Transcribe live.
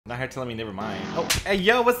Not her telling me never mind. Oh, hey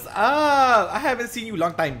yo, what's up? I haven't seen you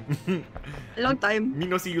long time. Long time. Me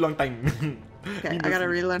no see you long time. Okay, I gotta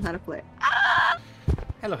relearn how to play.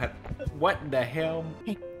 Hello, what the hell?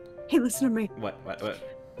 Hey, listen to me. What?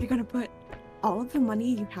 You're gonna put all of the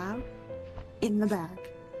money you have in the bag,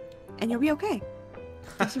 and you'll be okay.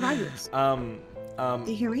 You'll survive this. Do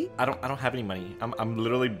you hear me? I don't have any money. I'm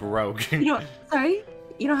literally broke. Sorry?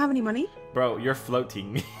 You don't have any money? Bro, you're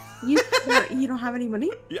floating. You don't have any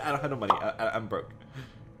money? Yeah, I don't have no money. I'm broke.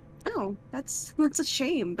 Oh, that's a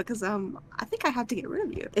shame because I think I have to get rid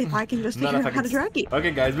of you if I can just figure out how to drag you.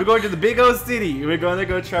 Okay, guys, we're going to the big old city. We're going to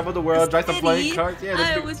go travel the world, drive some flying cars. Yeah,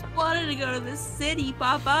 I always wanted to go to the city,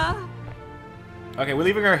 Papa. Okay, we're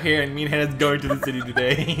leaving her here, and me and Hannah's going to the city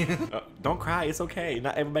today. Don't cry, it's okay.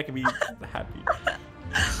 Not everybody can be happy.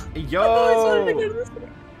 Yo! I always wanted to go to the city.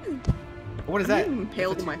 What is that? I'm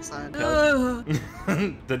impaled to my son.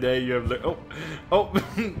 Today you have looked. Oh!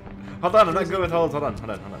 Hold on, I'm not good with holds. Hold on.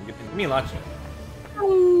 Give me a launch.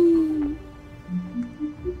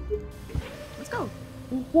 Let's go.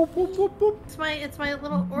 It's my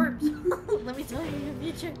little orbs. Let me tell you your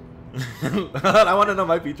future. I want to know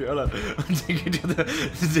my future. Hold on. Take you to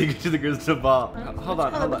the crystal ball. Hold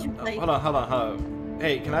on.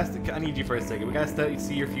 Hey, I need you for a second. We gotta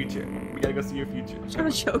see your future. We gotta go see your future. I'm trying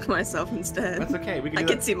to choke myself instead. That's okay. I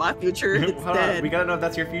can see my future. It's dead. We gotta know if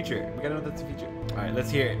that's your future. All right, let's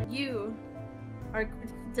hear it. You are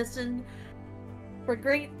destined for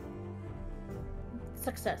great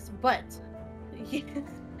success, but it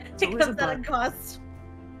comes at a cost.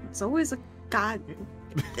 It's always a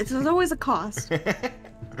It's always a cost.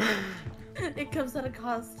 It comes at a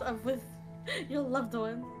cost of with your loved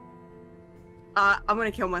one. I'm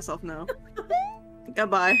gonna kill myself now.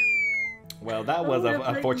 Goodbye. Well, that was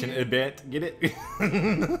a fortunate event. Get it?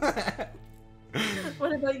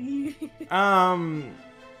 What about you?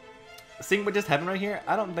 Seeing what just happened right here,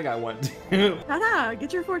 I don't think I want to. Haha,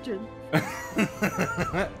 get your fortune.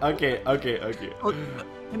 Okay. Hold,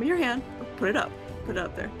 give me your hand. Put it up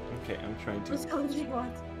there. Okay, I'm trying to. Which color do you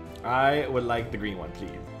want? I would like the green one,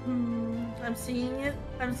 please. I'm seeing it.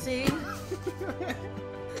 I'm seeing.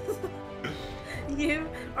 You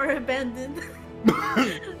are abandoned.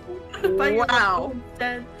 By your Wow.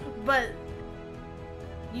 dead, but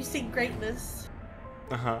you see greatness.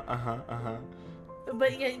 But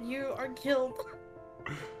yet you are killed.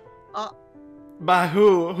 By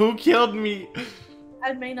who? Who killed me?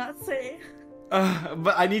 I may not say.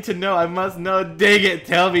 But I need to know. I must know. Dang it!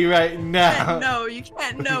 Tell me right now. No, you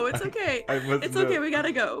can't. No, it's okay. It's okay. We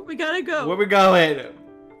gotta go. Where we going?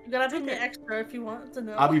 You gotta pay me extra if you want to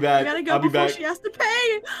know. I'll be back. We gotta go before she has to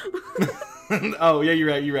pay. Oh yeah, you're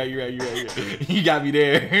right. You got me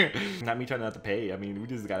there. Not me trying not to pay. I mean, we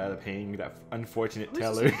just got out of paying that unfortunate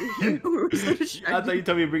teller. I thought you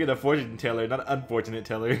told me to bring in a fortune teller, not an unfortunate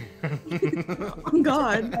teller. Oh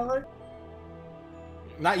God.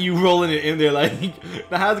 Not you rolling it in there like,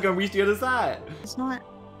 now how's it gonna reach the other side? It's not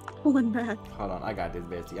pulling back. Hold on, I got this,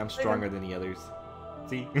 bestie. I'm stronger than the others.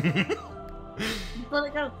 See? Let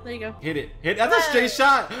it go. There you go. Hit it. That's a straight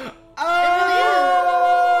shot.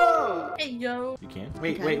 Oh! Hey yo. You can?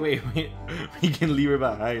 Wait. You can leave her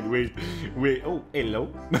behind. Wait. Oh,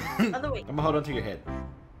 hello. Other way. I'm gonna hold on to your head.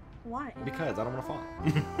 Why? Because I don't wanna fall.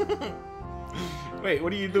 Wait,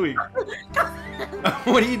 what are you doing?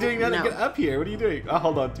 What are you doing now to get up here? What are you doing? I'll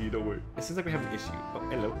hold on to you, don't worry. It seems like we have an issue. Oh,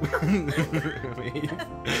 hello. Wait.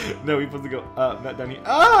 No, we're supposed to go up, not down here.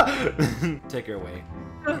 Ah! Take her away.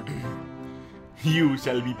 You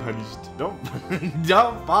shall be punished. Don't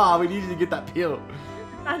fall. We need you to get that pill.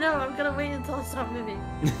 I know. I'm gonna wait until I stop moving.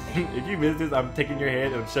 If you miss this, I'm taking your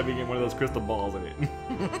head and I'm shoving in one of those crystal balls in it.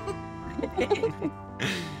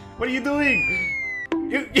 What are you doing?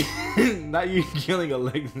 Not you killing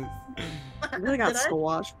Alexis. I really got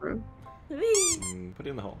squashed, bro. Put it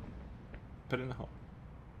in the hole. Put it in the hole.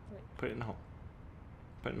 Put it in the hole.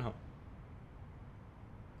 Put it in the hole.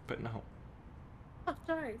 Put it in the hole. Oh,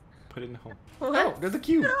 sorry. Put it in the hole. What? Oh, there's a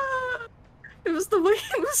cube. It was the way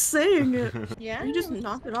he was saying it. Yeah? You just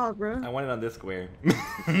knocked it off, bro. I want it on this square.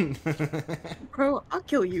 Bro, I'll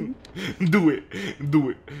kill you. Do it.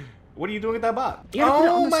 What are you doing with that bot?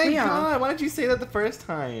 Oh my god, why didn't you say that the first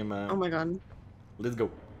time? Oh my god. Let's go.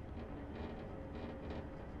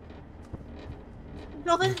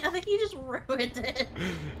 No, I think you just ruined it.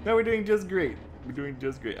 No, we're doing just great. I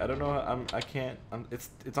don't know how I can't. It's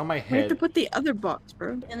on my head. We have to put the other box,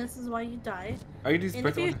 bro. And this is why you die. Are you just in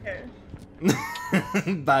the future?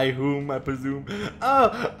 By whom, I presume.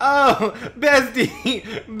 Oh, bestie,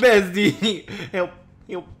 help.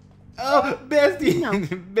 Oh, bestie, No.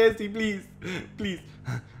 bestie, please.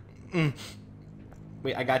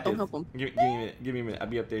 Wait, I got this. Don't help him. Give me a minute. Give me a minute. I'll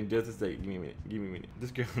be up there in just a sec. Give me a minute. Give me a minute. This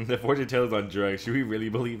girl, the fortune teller's on drugs. Should we really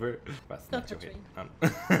believe her? Don't touch me.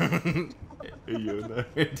 Yo, no.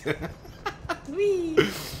 Wee.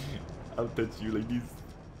 I'll touch you like this.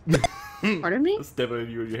 Pardon me? I'll step on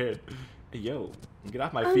you in your head. Hey, yo, get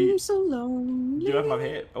off my I'm feet. so lonely. Get off my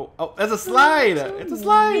head. Oh, that's a slide. It's a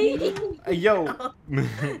slide. Hey, yo.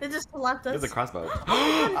 It just slapped us. There's a crossbow.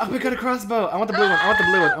 Oh, we got a crossbow. I want the blue one. I want the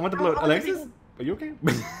blue one. I want the blue one. Alexis, are you okay?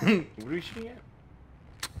 What are you shooting at?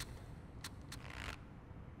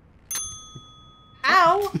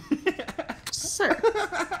 Ow! Sir.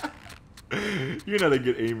 You're not a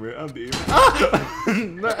good aimer. I'm the aimer.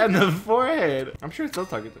 Ah! And the forehead. I'm sure it's still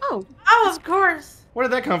targeted. Oh, Of course. Where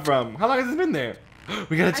did that come from? How long has this been there?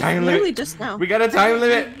 We got a time literally limit. just now. We got a time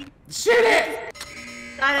limit. Shoot it!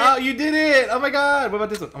 Got it. Oh, you did it! Oh my god! What about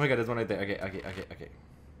this one? Oh my god, there's one right there. Okay.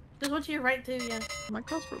 There's one to your right too, yeah. My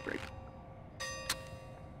crossbow break.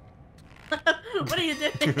 What are you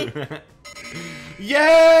doing?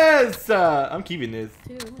 Yes! I'm keeping this.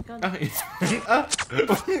 Dude, oh my god.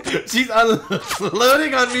 She's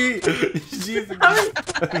unloading on me. She's.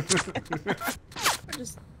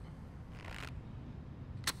 Just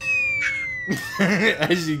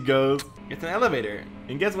As she goes, it's an elevator.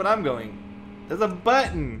 And guess what I'm going? There's a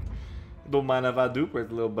button. Don't mind if I do press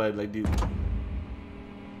a little button like this.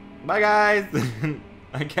 Bye, guys.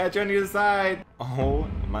 I catch you on the other side. Oh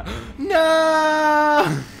my.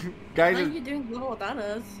 No! Guys, What are you doing little without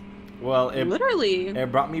us? well, literally.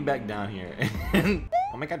 it brought me back down here.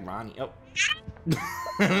 Oh my god, Ronnie. Oh.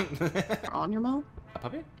 On your mouth? A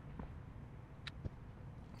puppet?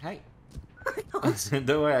 Hi. Don't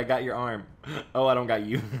worry, I got your arm. Oh, I don't got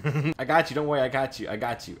you. I got you. Don't worry, I got you. I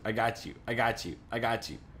got you. I got you. I got you. I got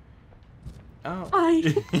you. Oh. Hi.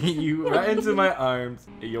 You right into my arms.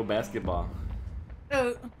 Hey, yo, basketball.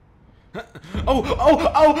 Oh.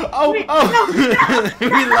 Oh!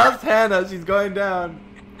 We lost Hannah. She's going down.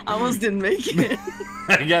 I almost didn't make it.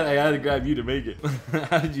 I gotta grab you to make it.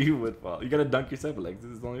 How did you would fall? You gotta dunk yourself, Alex.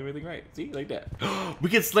 This is the only thing right. See, like that. We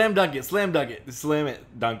can slam dunk it. Slam dunk it. Slam it.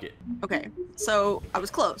 Dunk it. Okay, so I was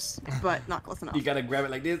close, but not close enough. You gotta grab it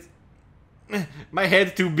like this. My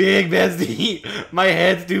head's too big, bestie. My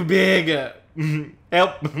head's too big.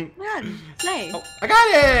 Help. Man, say. Oh, I got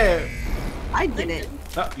it. I did it.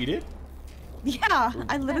 Oh, you did? Yeah,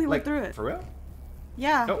 I literally went through it. For real?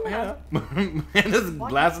 Yeah. Oh, yeah. Man, this is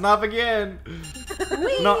blasting off again.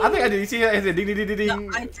 No, I think I did. You see that? I said ding, ding, ding, ding. No,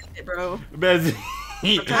 I did it, bro. Bestie.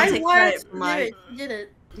 I take credit for my- You did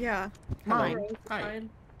it. Yeah. Hello. Mine. Hi.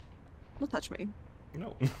 Don't touch me.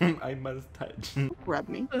 No, I must touch. Grab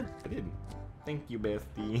me. I didn't. Thank you,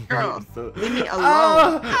 bestie. Girl, I'm so... leave me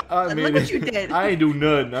alone. I Look made what it. you did. I ain't do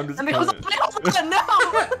nothing. I'm just. I mean, hold coming. on, no!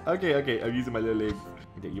 Okay. I'm using my little legs.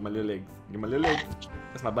 Okay, you my little legs. You my little legs.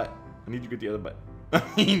 That's my butt. I need you to get the other butt. I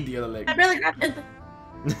need the other leg. I barely grabbed it.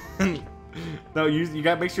 No, you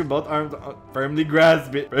gotta make sure both arms firmly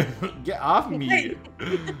grasp it. Get off me. Hey.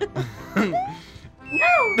 No.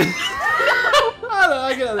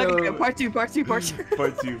 I got Okay, part two. Part two.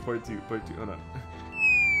 Hold on.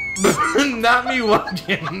 Not me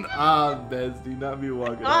walking. Ah, bestie, not me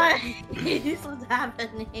walking. Why? This was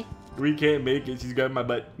happening. We can't make it. She's grabbing my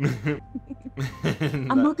butt.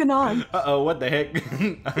 I'm looking on. Uh-oh, what the heck?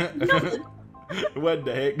 What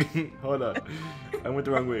the heck? Hold on. I went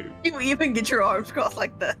the wrong way. You even get your arms crossed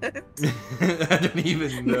like that. I don't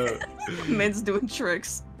even know. Man's doing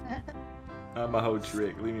tricks. I'm a whole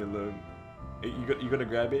trick. Leave me alone. Hey, you gonna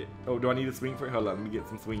grab it? Oh, do I need to swing for it? Hold on, let me get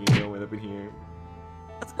some swinging going up in here.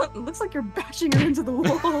 It looks like you're bashing her into the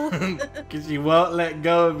wall. Cause she won't let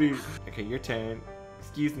go of me. Okay, your turn.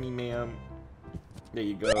 Excuse me, ma'am. There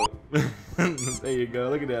you go. There you go.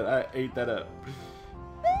 Look at that. I ate that up.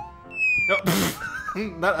 Nope.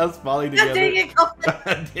 Not us falling God together. dang it, Colin.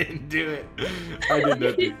 I didn't do it. I did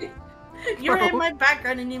nothing. You were in my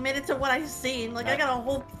background and you made it to what I seen. Like I got a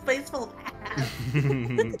whole face full of ass.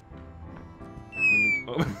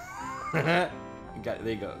 You got it.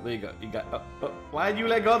 There you go. There you go. You got. Why did you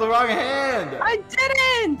let go of the wrong hand? I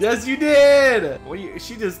didn't! Yes, you did. What?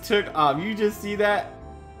 She just took off. You just see that?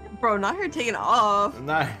 Bro, not her taking off.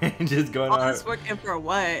 Not just going All on. this working for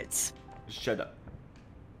what? Shut up.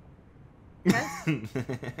 Yes?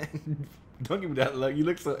 Don't give me that look. You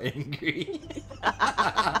look so angry.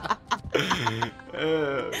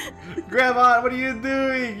 Grab on. What are you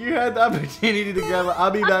doing? You had the opportunity to grab on.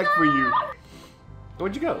 I'll be back for you.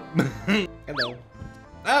 Where'd you go? Hello.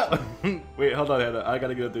 Oh! Wait, hold on, Hannah. I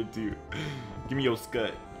gotta get up there too. Give me your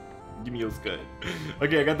scud. Give me your scud.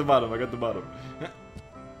 Okay, I got the bottom.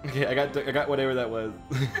 Okay, I got whatever that was.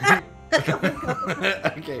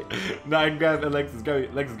 Okay. No, I grab Alexis.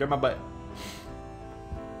 Alexis, grab my butt.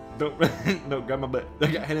 Don't. No, grab my butt. I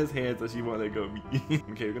got Hannah's hand, so she won't let go of me.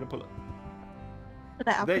 Okay, we're gonna pull up.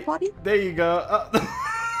 The after party? There you go.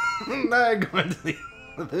 Now I'm going to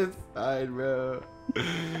this side, bro.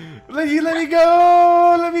 Let me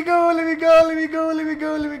go. Let me go. Let me go. Let me go. Let me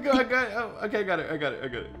go. Let me go. I got it. Oh, okay, I got it. I got it. I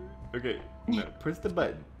got it. Okay. No, press the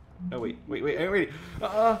button. Oh wait. Wait.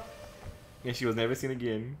 Yeah, she was never seen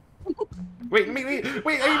again. Wait. Are you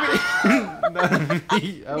ready? No,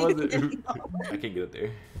 I wasn't. I can't get up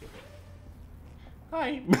there.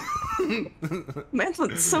 Hi. Man,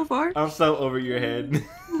 that's so far. I'm so over your head.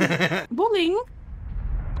 Bowling.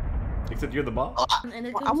 Except you're the ball.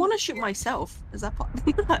 I want to shoot myself. Is that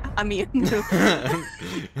I mean,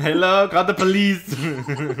 hello, call the police.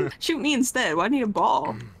 shoot me instead. Why do I need a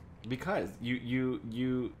ball? Because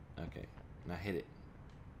you. Okay, now hit it.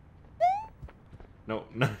 No,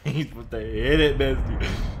 you're supposed to hit it, bestie.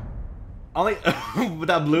 Only with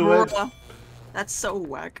that blue one. That's so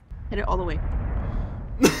whack. Hit it all the way.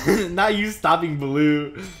 Not you stopping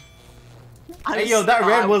blue. Hey, yo, that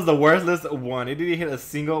red was the worthless one. It didn't hit a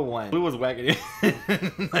single one. Blue was whacking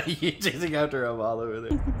it. Like, you chasing after him all over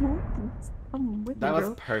there. That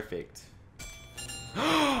was perfect.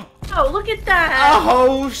 Oh, look at that! A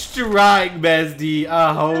whole strike, bestie.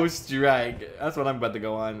 A whole strike. That's what I'm about to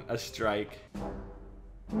go on. A strike.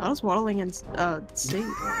 I was waddling in state.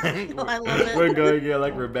 I love it. We're going here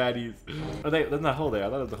like we're baddies. Oh, there's not a hole there. I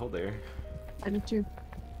thought there was a hole there. I did too.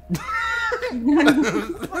 Oh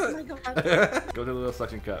my god. Go to the little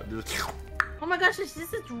suction cup. Just... Oh my gosh, is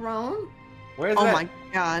this a drone? Where is Oh that? my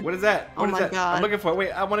god. What is that? What Oh is my that? god. I'm looking for it.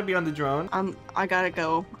 Wait, I want to be on the drone. I gotta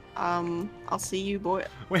go. I'll see you, boy.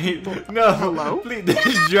 Wait, no. Hello? Please,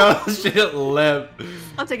 this drone should left.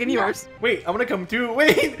 I'm taking yours. Wait, I want to come too.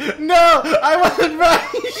 Wait, no, I wasn't right.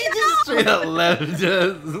 She just straight up left.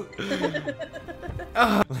 Just.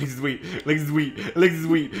 Oh, Lex is weak. Lex is weak. Lex is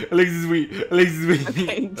weak. Lex is weak. Lex is weak.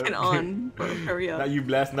 Okay, get on. Bro, hurry up. Now you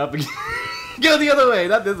blasting up again. Go the other way,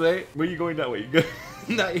 not this way. Where are you going that way? Go.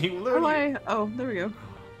 Not you. How do I? Oh, there we go.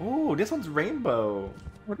 Oh, this one's rainbow.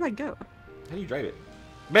 Where do I go? How do you drive it?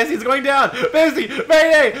 Bessie's going down! Bestie!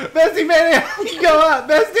 Mayday! Bestie, mayday! Go up!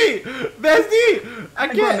 Bestie! Bestie! I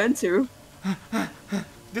can't! I meant to.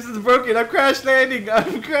 This is broken! I'm crash landing!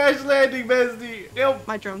 I'm crash landing, Bestie! Help!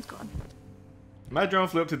 My drone's gone. My drone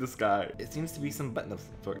flew up to the sky. It seems to be some button of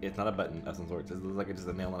some sort. It's not a button of some sort. It looks like it's just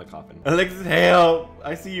a nail on a coffin. Alexis, help!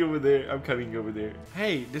 I see you over there. I'm coming over there.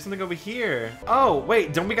 Hey, there's something over here. Oh,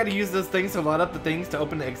 wait. Don't we gotta use those things to load up the things to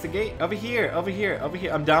open the exit gate? Over here. Over here. Over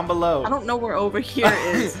here. I'm down below. I don't know where over here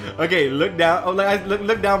is. Okay, look down. Oh,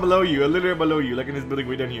 look down below you. A little bit below you. Like in this building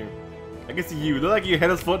way down here. I can see you. Look like your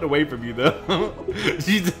head is floating away from you, though.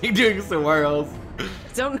 She's doing somewhere else.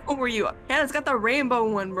 Don't know where you are. Hannah's got the rainbow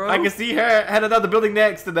one, bro. I can see her at another building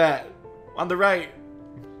next to that. On the right.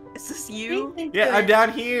 Is this you? Yeah, I'm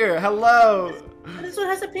down here. Hello. This one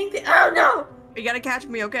has a pink thing. Oh no! You gotta catch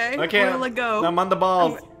me, okay? Okay. I'm gonna let go. I'm on the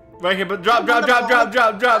balls. Right here, but drop.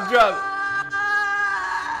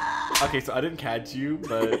 Okay, so I didn't catch you,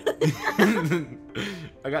 but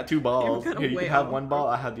I got 2 balls. Here, you can have one ball.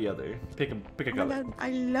 I have the other. Pick a color. God, I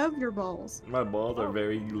love your balls. My balls are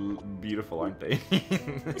very beautiful, aren't they?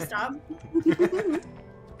 Stop.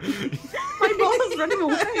 My ball is running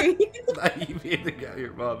away. Not even to get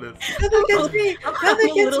your ball. Nothing gets me.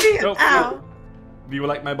 Nothing gets me. Nope, Ow. nope. Do you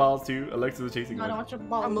like my balls too? Alexis is chasing I don't me. want your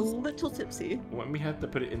balls. I'm a little tipsy. When we have to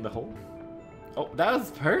put it in the hole. Oh, that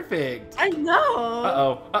was perfect. I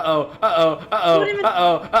know.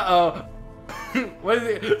 What is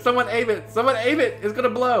it? Someone aim it. Someone aim it. It's gonna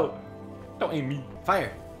blow. Don't aim me.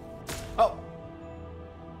 Fire. Oh.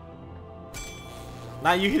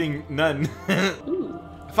 Now you hitting none.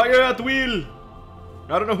 Fire at Wheel.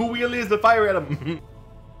 I don't know who Wheel is, but fire at him.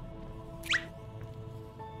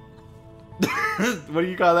 What do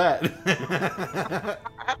you call that? That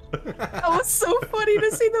was so funny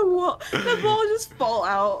to see the ball just fall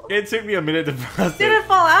out. It took me a minute to process. Did it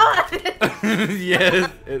fall out? Yes,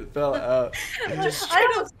 it fell out. It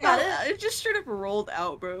just straight up rolled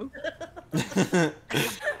out, bro. I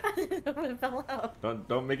didn't know it fell out.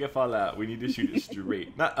 Don't make it fall out. We need to shoot it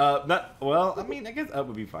straight. Not up. Not well. I mean, I guess up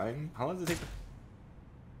would be fine. How long does it take?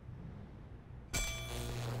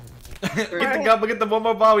 Get the gun. Get the one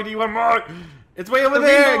more ball. We need one more. It's way over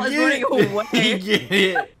there. Ball is running away. Get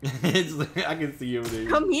it. I can see you over there.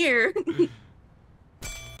 Come here.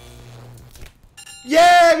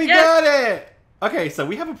 Yeah, we got it. Okay, so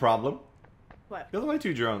we have a problem. What? There's only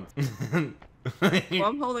 2 drones. Well,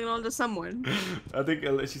 I'm holding on to someone. I think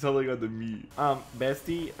she's holding on to me.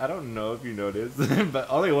 Bestie, I don't know if you noticed, but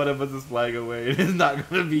only one of us is flying away. It is not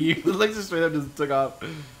gonna be you. Alexa straight up just took off.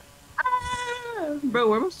 Ah, bro,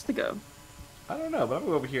 where am I supposed to go? I don't know, but I'm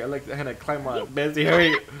over here. I like to kind of climb on. Bestie,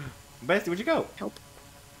 hurry. Bestie, where'd you go? Help.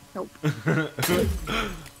 Help.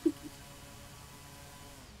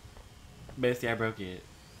 Bestie, I broke it.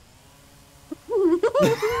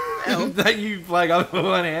 Help. Like you flying off with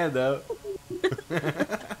one hand though.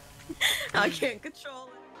 I can't control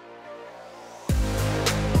it.